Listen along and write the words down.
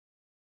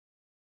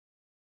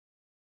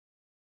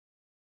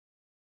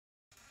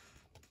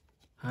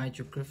Hi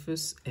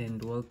geographers,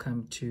 and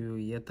welcome to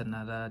yet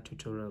another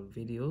tutorial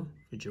video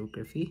for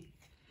geography.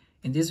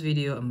 In this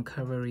video I'm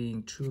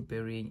covering true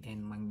bearing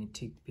and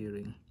magnetic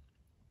bearing.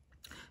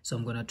 So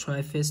I'm gonna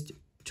try first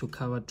to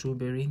cover true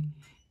bearing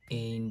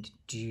and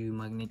do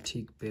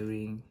magnetic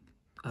bearing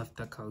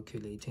after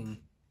calculating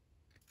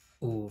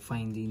or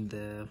finding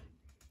the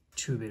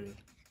true bearing.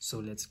 So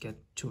let's get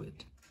to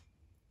it.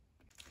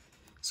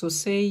 So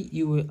say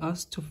you were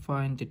asked to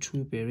find the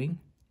true bearing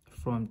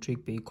from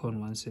trig Bacon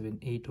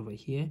 178 over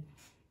here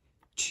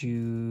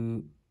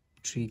to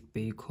trig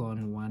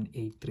Bacon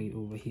 183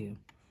 over here.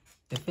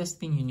 The first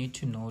thing you need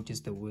to note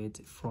is the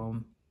words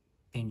from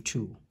and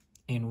to,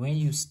 and when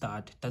you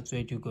start, that's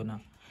where you're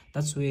gonna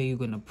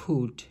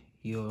put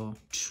your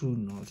true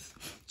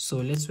north. So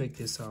let's work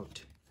this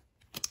out.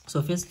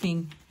 So first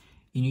thing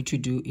you need to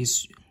do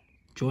is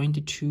join the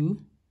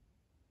two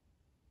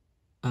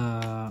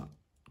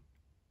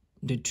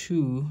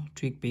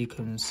trig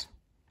Bacons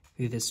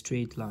with a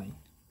straight line.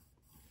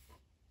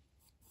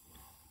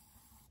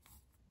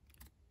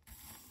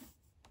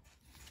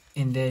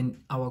 And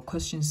then our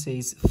question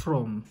says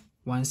from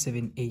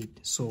 178.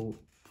 So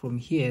from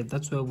here,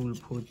 that's where we'll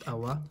put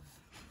our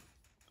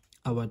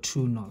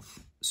true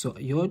north. So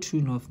your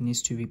true north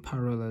needs to be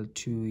parallel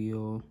to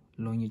your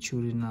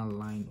longitudinal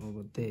line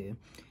over there,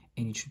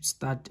 and it should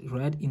start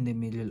right in the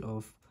middle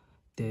of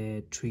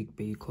the trig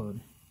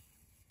Bacon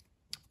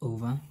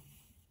over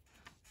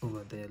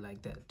there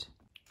like that.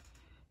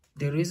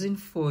 The reason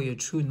for your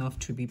true north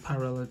to be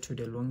parallel to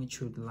the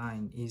longitude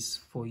line is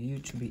for you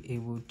to be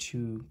able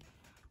to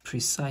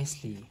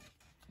precisely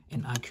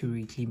and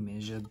accurately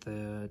measure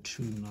the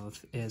true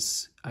north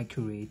as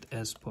accurate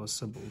as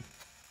possible.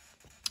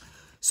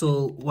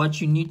 So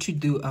what you need to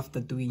do after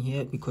doing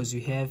here, because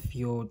you have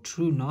your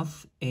true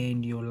north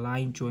and your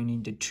line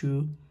joining the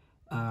two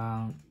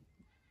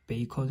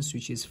Bacons,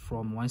 which is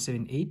from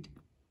 178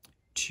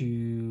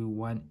 to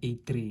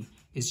 183,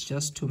 is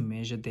just to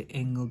measure the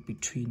angle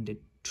between the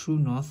true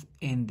north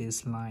and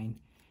this line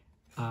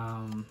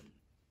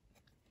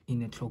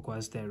in a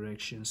clockwise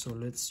direction. So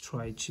let's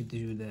try to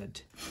do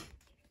that.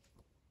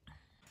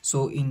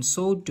 So in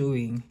so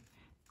doing,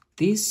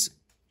 this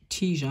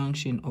T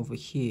junction over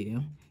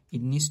here,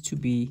 it needs to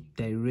be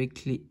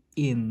directly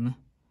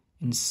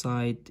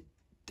inside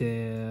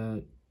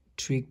the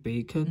trig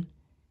Bacon,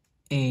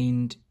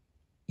 and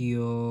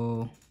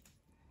your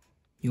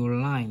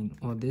line,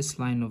 or this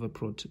line of a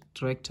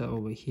protractor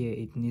over here,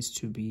 it needs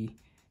to be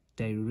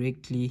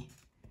directly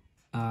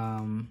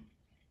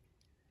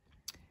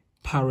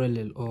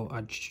parallel or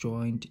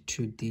adjoined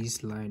to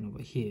this line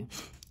over here,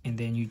 and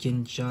then you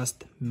can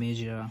just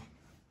measure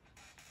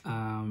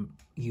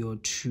your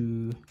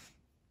true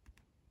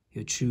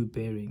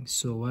bearing.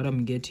 So what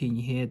I'm getting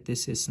here,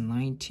 this is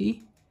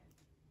 90,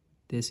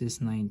 this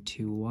is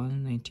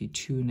 91,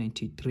 92,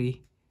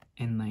 93,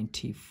 and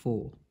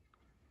 94.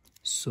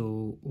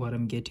 So what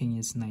I'm getting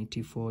is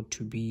 94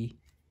 to be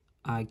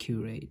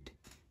accurate.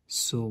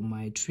 So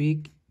my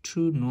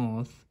true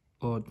north,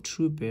 or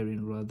true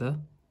bearing rather,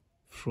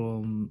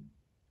 from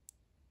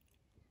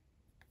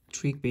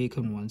trig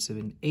Bacon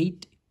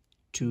 178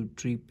 to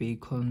trig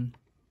Bacon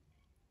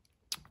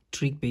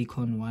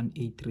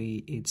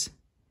 183, it's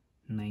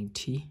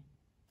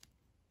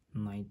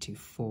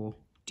 94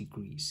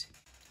 degrees.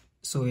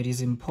 So it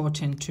is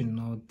important to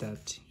note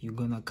that you're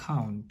gonna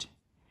count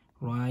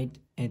right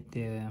at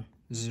the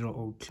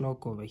 0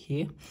 o'clock over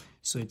here.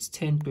 So it's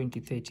 10, 20,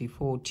 30,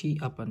 40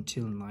 up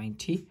until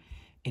 90,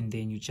 and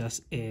then you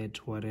just add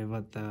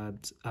whatever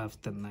that's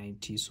after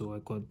 90. So I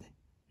got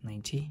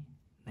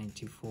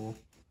 94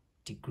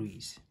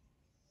 degrees.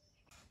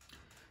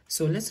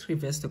 So let's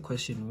reverse the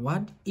question.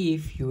 What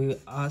if you were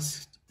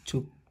asked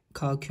to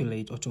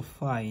calculate or to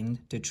find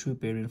the true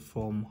bearing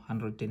from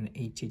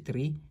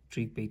 183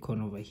 trig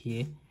Bacon over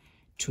here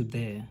to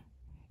there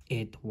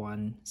at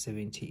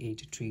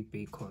 178 trig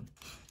Bacon?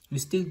 We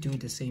still do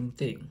the same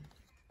thing.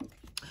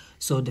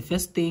 So the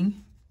first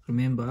thing,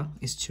 remember,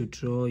 is to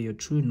draw your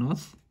true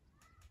north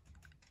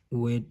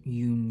where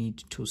you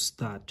need to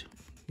start,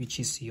 which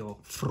is your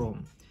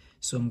from.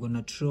 So I'm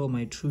gonna draw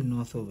my true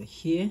north over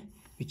here,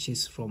 which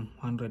is from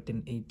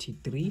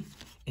 183,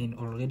 and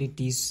already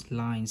these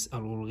lines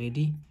are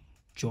already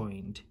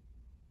joined.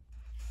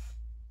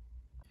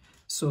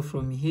 So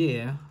from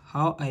here,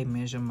 how I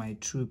measure my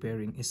true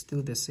bearing is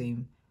still the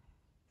same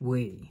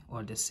way,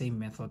 or the same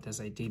method as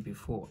I did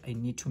before. I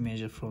need to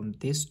measure from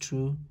this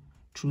true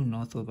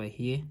north over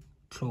here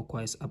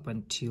clockwise up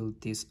until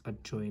this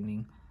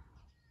adjoining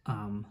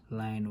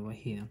line over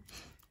here.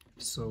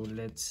 So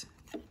let's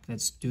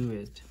do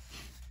it.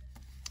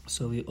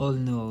 So we all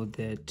know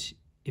that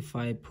if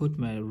I put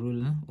my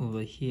ruler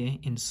over here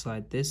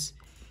inside this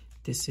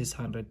is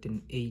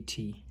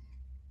 180,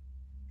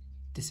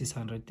 this is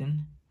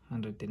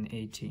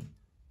 180.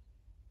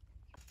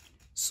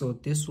 So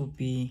this will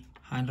be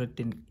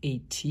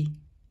 180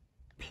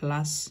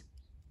 plus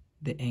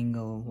the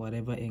angle,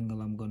 whatever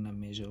angle I'm gonna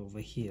measure over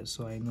here.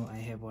 So I know I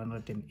have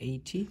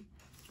 180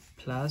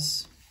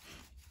 plus,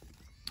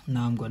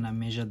 now I'm gonna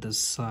measure the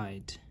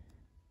side.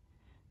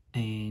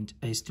 and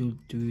I still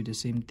do the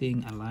same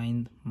thing.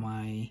 Align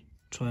my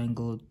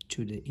triangle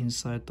to the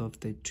inside of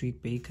the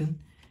trig beacon,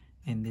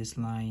 and this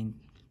line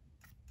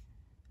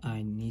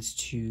I needs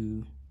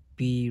to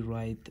be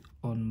right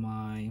on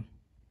my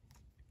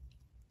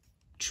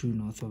true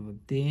north over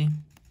there,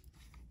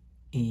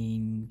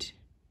 and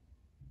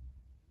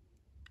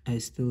I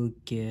still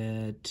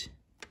get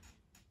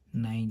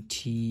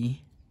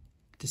 90.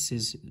 This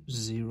is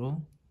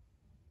 0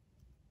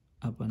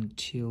 up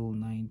until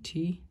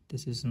 90.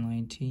 This is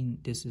 19.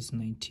 This is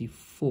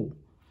 94.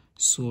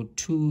 So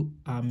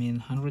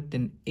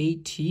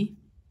 180,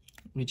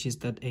 which is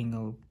that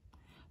angle,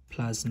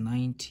 plus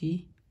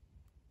 90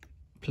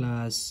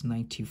 plus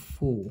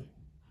 94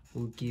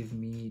 will give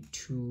me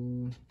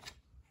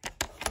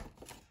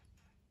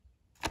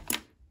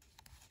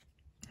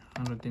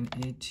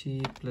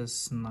 280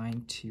 plus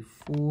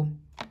 94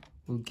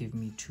 will give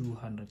me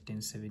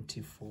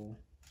 274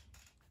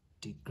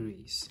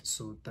 degrees.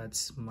 So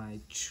that's my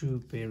true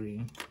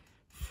bearing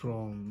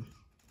from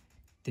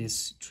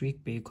this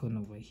trig beacon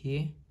over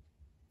here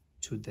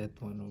to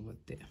that one over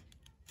there.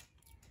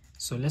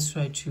 So let's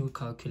try to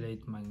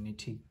calculate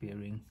magnetic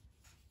bearing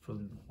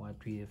from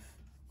what we have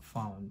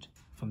found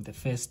from the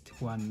first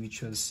one,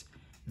 which was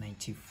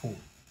 94.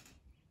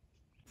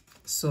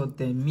 So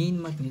the mean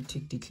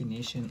magnetic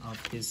declination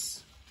of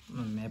this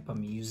map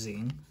I'm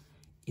using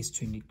is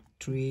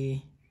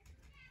 23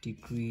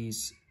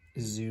 degrees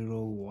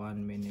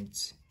 01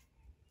 minutes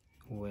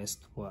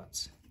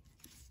westwards.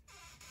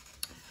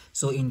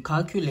 So in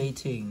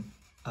calculating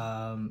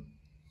the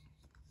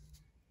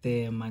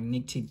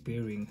magnetic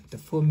bearing, the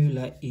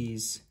formula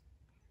is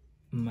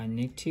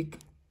magnetic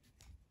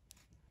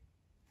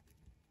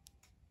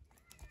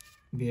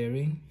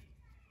bearing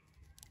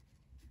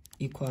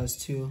equals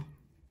to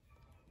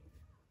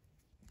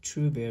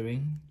true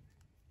bearing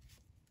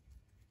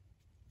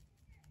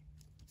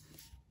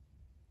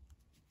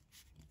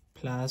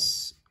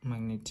plus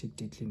magnetic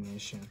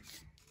declination.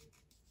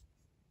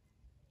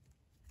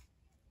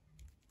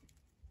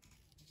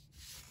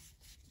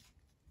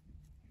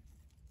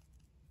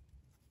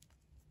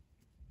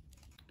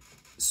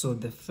 So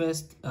the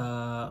first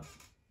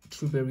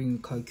true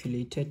bearing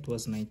calculated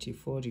was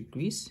 94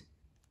 degrees,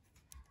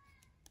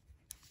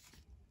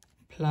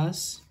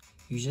 plus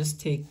you just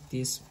take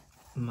this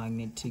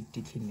magnetic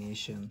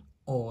declination,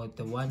 or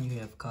the one you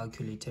have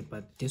calculated,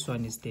 but this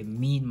one is the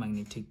mean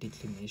magnetic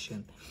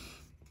declination,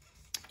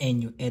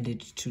 and you add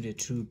it to the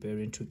true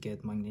bearing to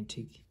get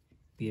magnetic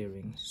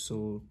bearing.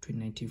 So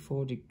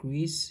 94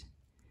 degrees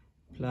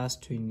plus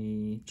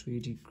 23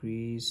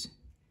 degrees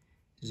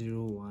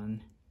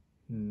 01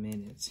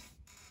 minutes.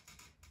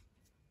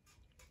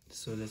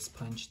 So let's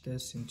punch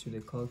this into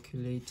the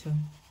calculator.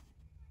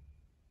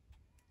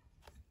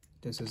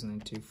 This is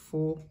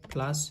 94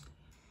 plus,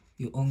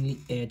 you only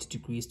add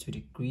degrees to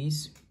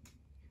degrees,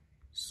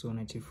 so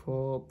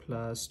 94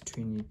 plus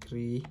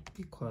 23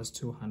 equals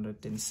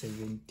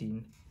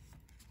 217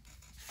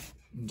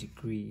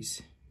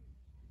 degrees.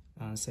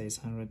 Answer is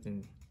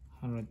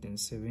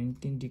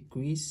 117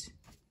 degrees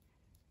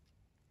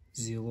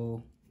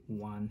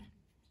 01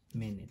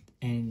 minute.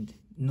 And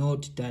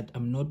note that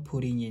I'm not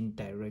putting in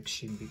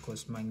direction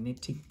because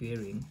magnetic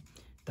bearing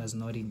does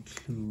not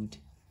include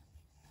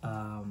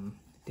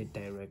the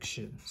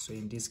direction. So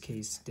in this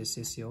case, this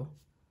is your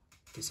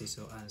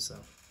answer.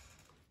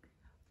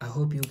 I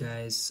hope you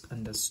guys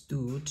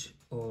understood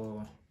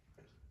or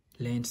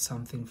learned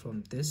something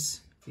from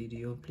this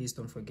video. Please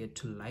don't forget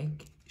to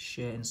like,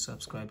 share and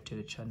subscribe to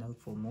the channel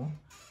for more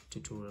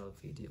tutorial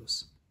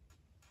videos.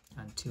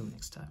 Until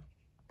next time.